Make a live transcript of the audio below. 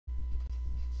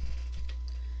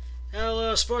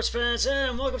Hello, sports fans,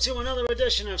 and welcome to another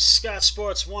edition of Scott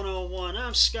Sports 101.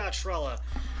 I'm Scott Trella.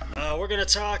 We're going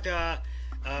to talk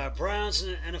Browns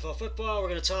and NFL football. We're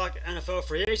going to talk NFL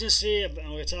free agency. And we're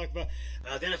going to talk about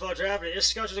the NFL draft. It is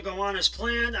scheduled to go on as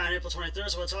planned on April 23rd,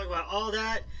 so we'll talk about all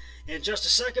that in just a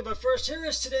second. But first, here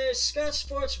is today's Scott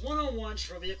Sports 101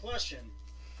 trivia question.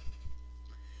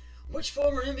 Which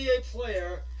former NBA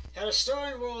player had a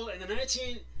starring role in the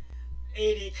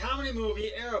 1980 comedy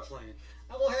movie Airplane?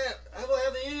 I will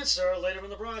have the answer later in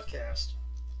the broadcast.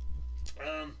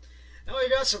 Now we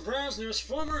got some Browns news.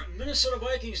 Former Minnesota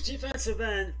Vikings defensive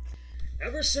end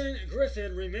Everson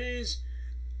Griffen remains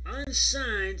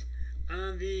unsigned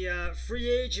on the free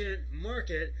agent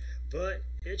market, but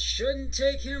it shouldn't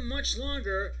take him much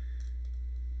longer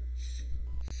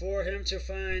for him to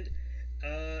find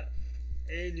a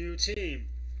new team.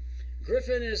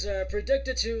 Griffen is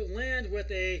predicted to land with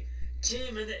a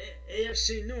team in the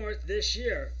AFC North this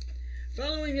year.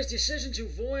 Following his decision to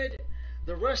void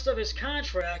the rest of his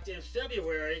contract in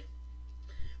February,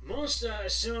 most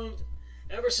assumed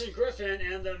Everson Griffen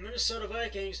and the Minnesota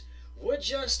Vikings would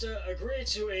just agree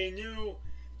to a new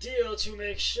deal to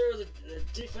make sure that the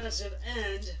defensive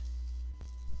end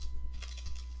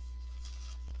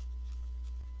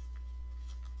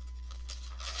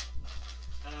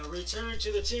returned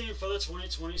to the team for the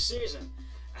 2020 season.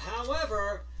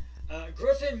 However,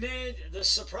 Griffen made the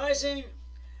surprising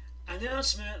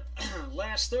announcement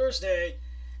last Thursday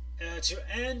to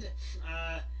end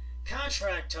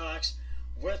contract talks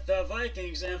with the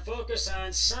Vikings and focus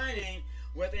on signing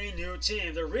with a new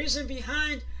team. The reason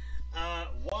behind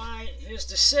why his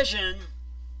decision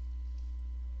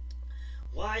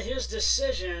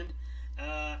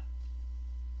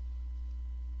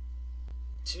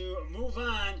to move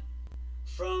on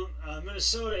from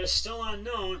Minnesota is still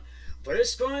unknown, but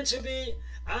it's going to be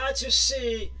odd to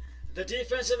see the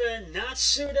defensive end not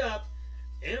suit up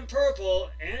in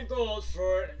purple and gold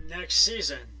for next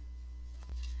season.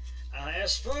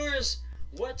 As far as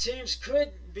what teams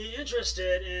could be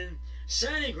interested in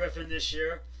signing Griffen this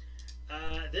year,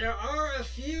 there are a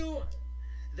few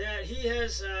that he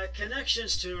has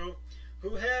connections to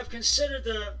who have considered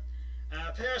the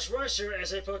pass rusher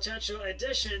as a potential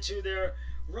addition to their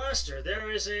roster. There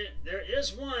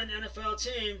is one NFL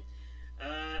team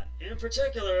in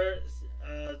particular,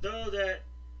 though, that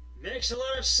makes a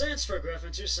lot of sense for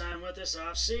Griffen to sign with this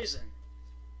offseason.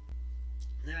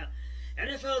 Now,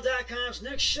 NFL.com's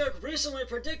Nick Shook recently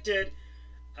predicted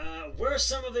where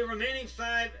some of the remaining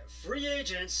free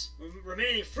agents,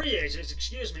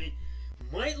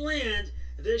 might land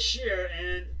this year.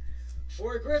 And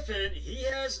for Griffen, he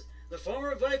has the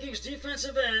former Vikings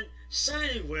defensive end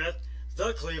signing with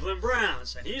the Cleveland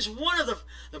Browns. And he's one of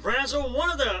the Browns are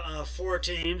one of the four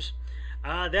teams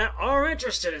that are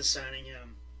interested in signing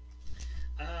him.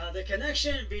 The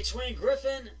connection between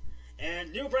Griffen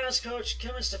and new Browns coach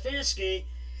Kevin Stefanski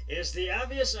is the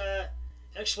obvious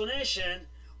explanation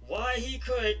why he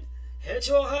could head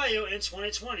to Ohio in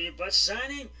 2020, but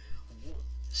signing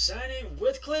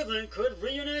with Cleveland could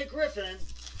reunite Griffen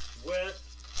with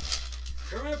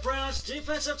current Browns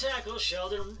defensive tackle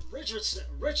Sheldon Richardson,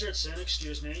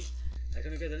 I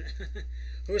couldn't get that,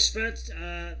 who spent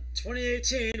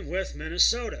 2018 with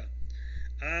Minnesota.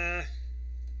 The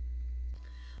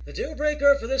deal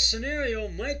breaker for this scenario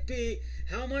might be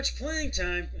how much playing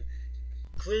time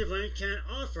Cleveland can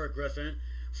offer Griffen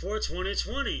for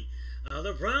 2020.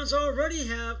 The Browns already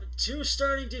have two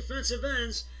starting defensive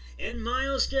ends in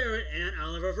Myles Garrett and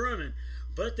Oliver Vernon,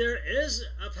 but there is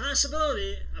a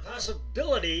possibility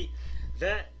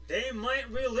that they might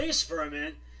release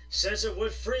Vernon, since it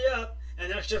would free up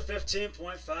an extra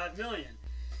 $15.5 million.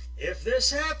 If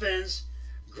this happens,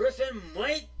 Griffen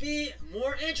might be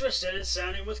more interested in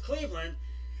signing with Cleveland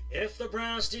if the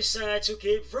Browns decide to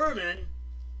keep Vernon.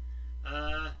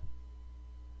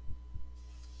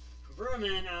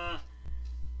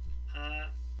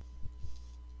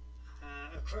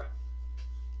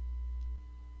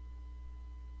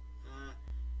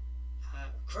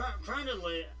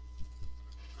 Chronically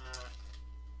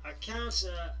accounts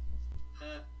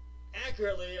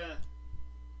accurately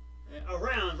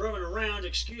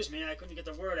I couldn't get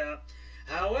the word out.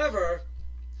 However,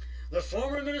 the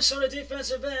former Minnesota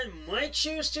defensive end might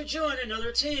choose to join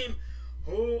another team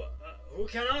who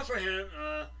can offer him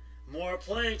more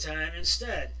playing time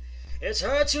instead. It's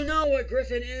hard to know what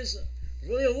Griffen is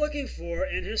really looking for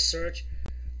in his search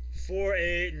for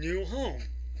a new home.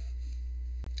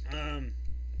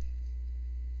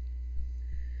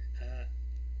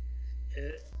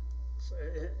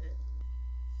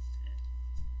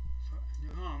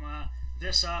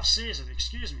 This off season,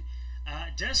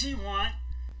 does he want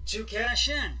to cash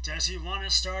in. Does he want a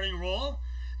starting role?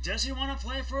 Does he want to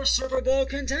play for a Super Bowl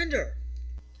contender?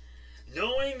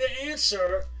 Knowing the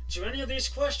answer to any of these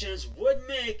questions would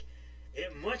make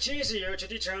it much easier to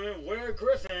determine where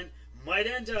Griffin might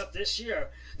end up this year.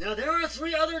 Now, there are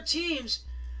 3 other teams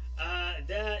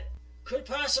that could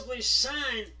possibly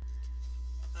sign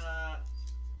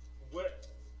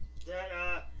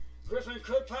Griffin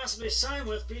could possibly sign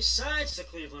with besides the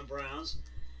Cleveland Browns.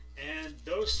 And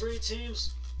those 3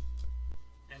 teams,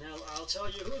 and I'll tell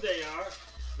you who they are.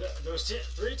 Those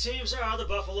 3 teams are the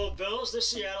Buffalo Bills, the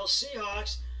Seattle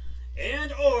Seahawks,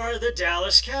 and or the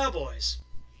Dallas Cowboys.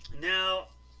 Now,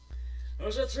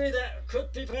 those are 3 that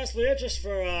could be possibly interest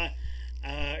for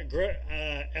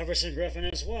Everson Griffin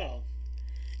as well.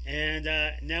 And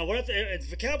now, what if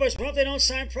the Cowboys? What if they don't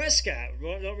sign Prescott?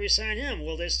 Don't re-sign him?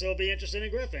 Will they still be interested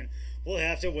in Griffin? We'll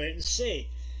have to wait and see.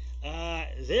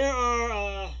 There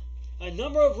are a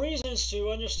number of reasons to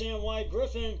understand why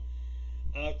Griffin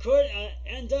could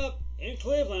end up in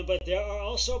Cleveland, but there are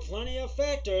also plenty of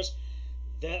factors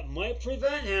that might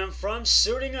prevent him from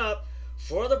suiting up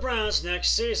for the Browns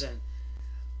next season.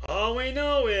 All we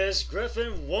know is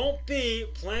Griffin won't be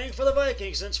playing for the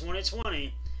Vikings in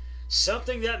 2020,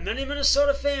 something that many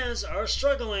Minnesota fans are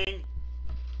struggling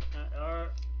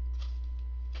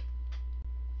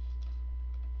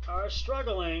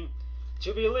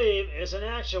to believe is an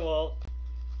actual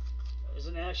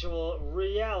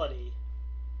reality.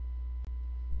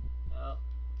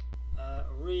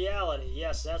 Reality,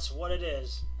 yes, that's what it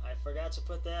is. I forgot to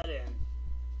put that in.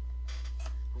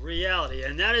 Reality,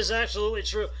 and that is absolutely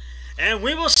true. And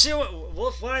we will see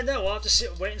we'll find out. We'll have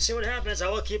to wait and see what happens. I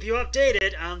will keep you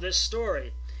updated on this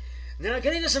story. Now,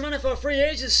 getting to some NFL free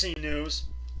agency news.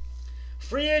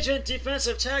 Free agent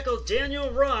defensive tackle Daniel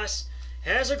Ross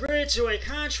has agreed to a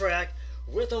contract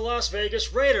with the Las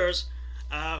Vegas Raiders,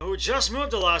 who just moved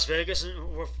to Las Vegas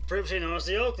and were previously known as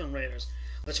the Oakland Raiders.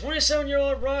 The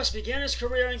 27-year-old Ross began his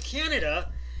career in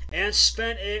Canada and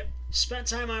spent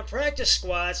time on practice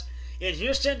squads in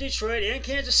Houston, Detroit, and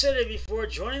Kansas City before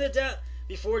joining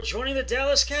the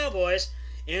Dallas Cowboys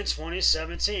in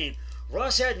 2017.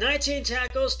 Ross had 19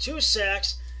 tackles, 2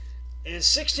 sacks, in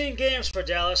 16 games for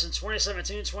Dallas in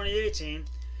 2017-2018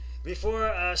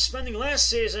 before spending last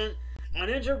season on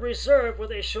injured reserve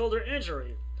with a shoulder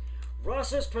injury.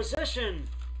 Ross's position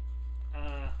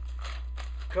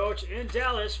coach in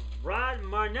Dallas, Rod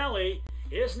Marinelli,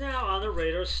 is now on the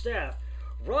Raiders staff.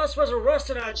 Ross was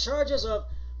arrested on charges of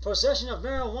possession of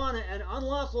marijuana and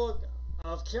unlawful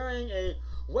of carrying a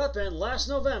weapon last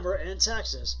November in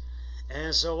Texas.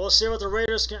 And so we'll see what the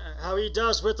Raiders how he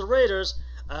does with the Raiders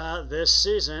this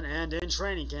season and in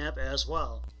training camp as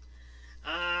well.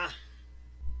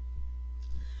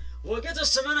 We'll get to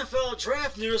some NFL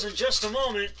draft news in just a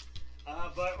moment,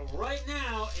 but right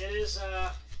now it is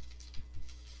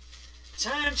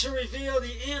time to reveal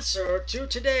the answer to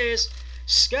today's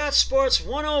Scott Sports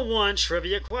 101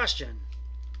 trivia question.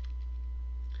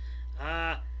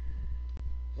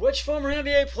 Which former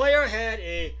NBA player had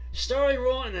a starring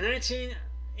role in the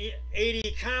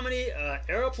 1980 comedy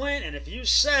Airplane? And if you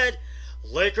said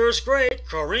Lakers great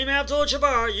Kareem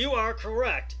Abdul-Jabbar, you are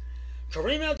correct.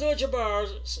 Kareem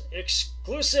Abdul-Jabbar's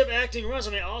exclusive acting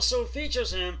resume also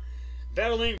features him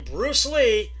battling Bruce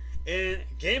Lee in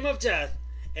Game of Death,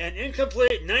 an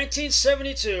incomplete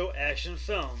 1972 action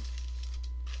film.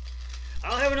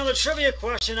 I'll have another trivia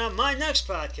question on my next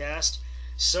podcast,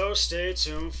 so stay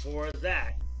tuned for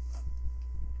that.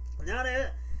 Now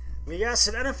that we got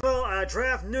some NFL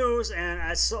draft news, and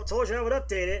I told you I would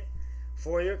update it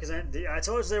for you because I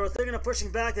told you they were thinking of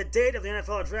pushing back the date of the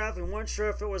NFL draft. We weren't sure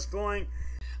if it was going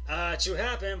to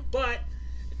happen, but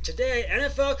today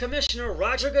NFL Commissioner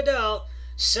Roger Goodell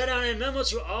sent out a memo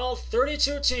to all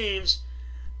 32 teams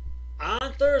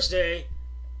on Thursday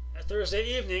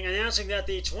evening announcing that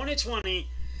the 2020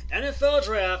 NFL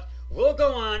draft will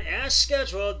go on as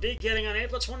scheduled beginning on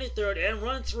April 23rd and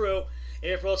run through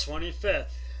April 25th.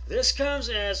 This comes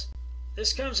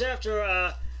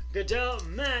after Goodell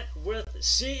met with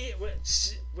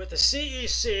the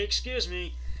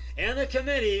CEC, and the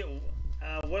committee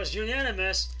was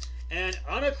unanimous and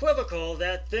unequivocal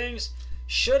that things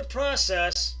should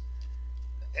process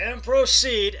and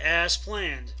proceed as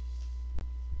planned.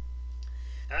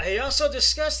 He also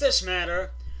discussed this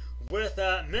matter with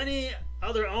many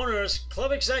other owners,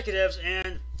 club executives,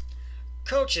 and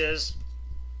coaches,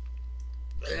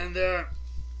 and there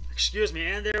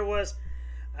was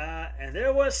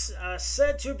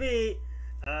said to be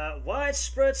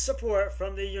widespread support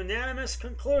from the unanimous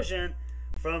conclusion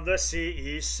from the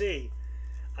CEC.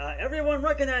 Everyone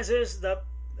recognizes that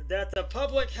the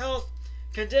public health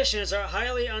conditions are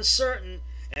highly uncertain,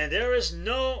 and there is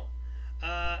no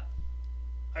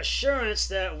assurance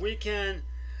that we can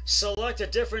select a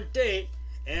different date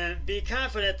and be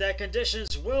confident that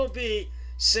conditions will be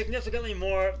significantly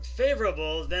more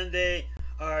favorable than they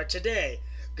are today.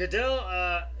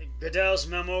 Goodell's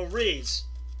memo reads,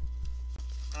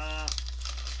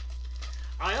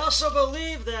 I also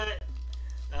believe that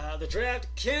the draft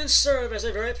can serve as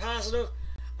a very positive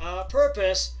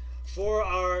purpose for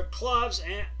our clubs,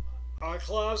 our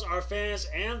fans,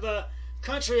 and the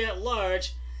country at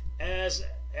large, as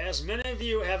many of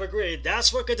you have agreed.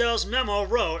 That's what Goodell's memo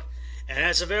wrote, and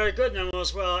it's a very good memo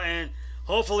as well, and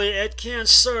hopefully it can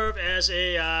serve as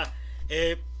a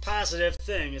positive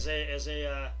thing, as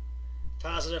a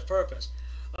positive purpose.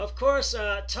 Of course,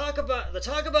 talk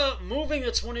about moving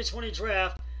the 2020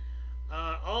 draft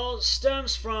all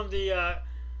stems from the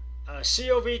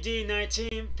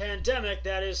COVID-19 pandemic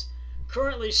that is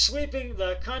currently sweeping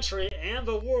the country and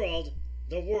the world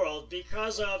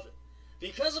because of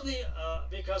the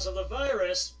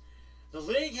virus. The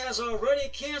league has already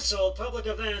canceled public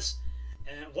events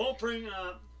and won't bring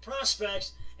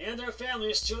prospects and their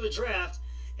families to the draft,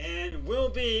 and will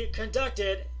be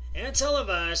conducted and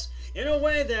televised in a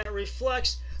way that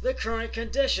reflects the current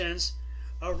conditions.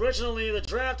 Originally, the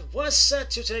draft was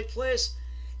set to take place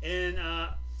in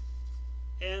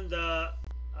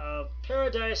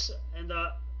Paradise,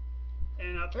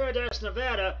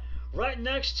 Nevada, right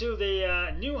next to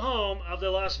the new home of the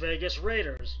Las Vegas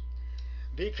Raiders.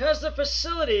 Because the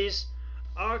facilities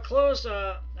are closed,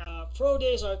 pro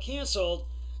days are canceled,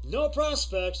 no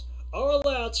prospects are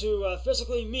allowed to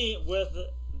physically meet with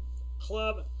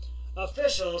club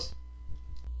officials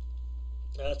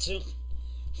to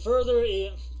further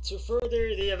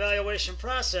the evaluation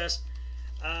process.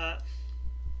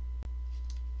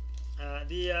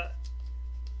 The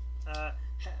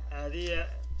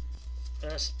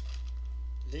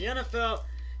NFL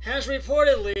has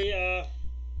reportedly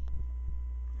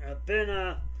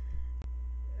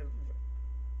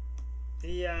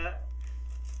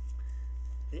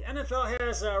the NFL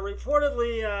has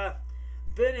reportedly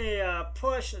been a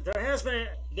push. There has been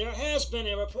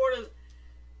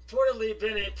reportedly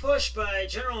been a push by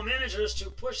general managers to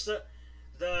push the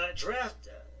draft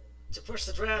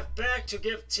back to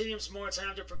give teams more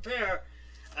time to prepare.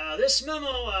 This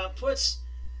memo puts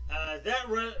that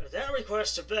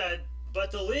request to bed,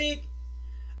 but the league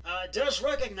does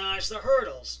recognize the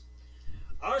hurdles.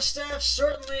 Our staff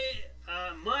certainly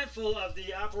mindful of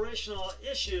the operational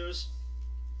issues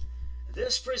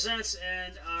this presents,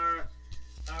 and our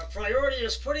priority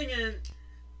is putting in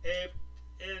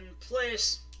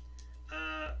place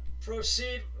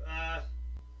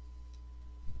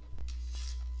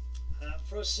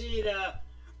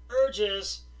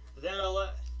urges that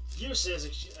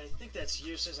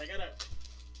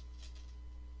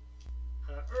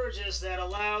urges that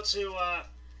allow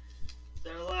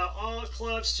all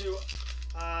clubs to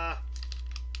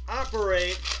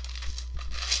operate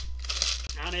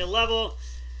on a level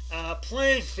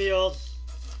playing field,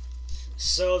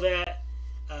 so that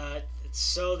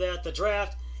the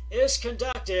draft is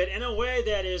conducted in a way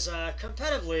that is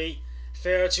competitively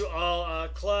fair to all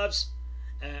clubs.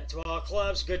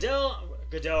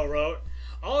 Goodell wrote,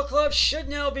 all clubs should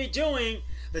now be doing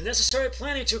the necessary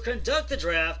planning to conduct the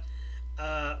draft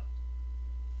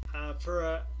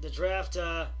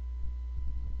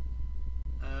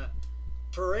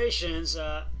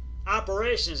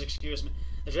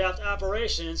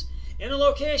operations in a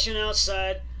location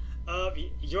outside of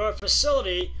your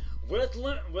facility with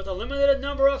a limited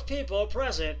number of people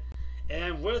present,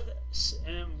 and with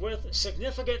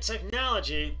significant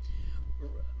technology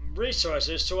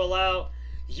resources to allow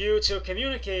you to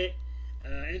communicate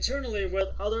internally with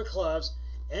other clubs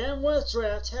and with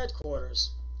draft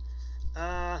headquarters.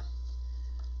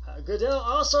 Goodell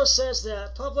also says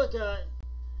that public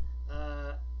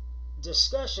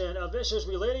discussion of issues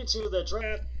relating to the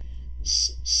draft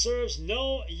serves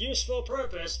no useful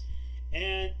purpose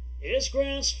and is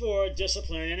grounds for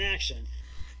disciplinary action.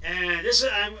 And this is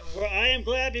I am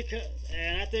glad, because,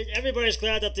 and I think everybody's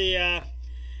glad that the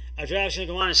draft is going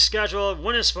to go on as scheduled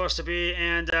when it's supposed to be,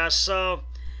 and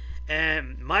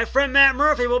my friend Matt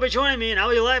Murphy will be joining me, and I'll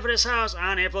be live at his house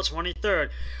on April 23rd.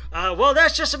 Well,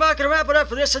 that's just about going to wrap it up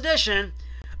for this edition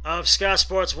of Scott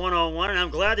Sports 101, and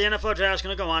I'm glad the NFL draft is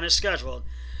going to go on as scheduled.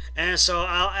 And so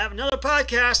I'll have another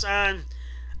podcast on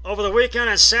over the weekend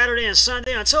on Saturday and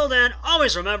Sunday. Until then,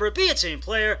 always remember, be a team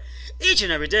player each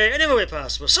and every day, in every way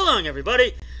possible. So long,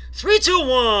 everybody. 3, 2,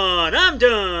 1. I'm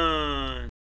done.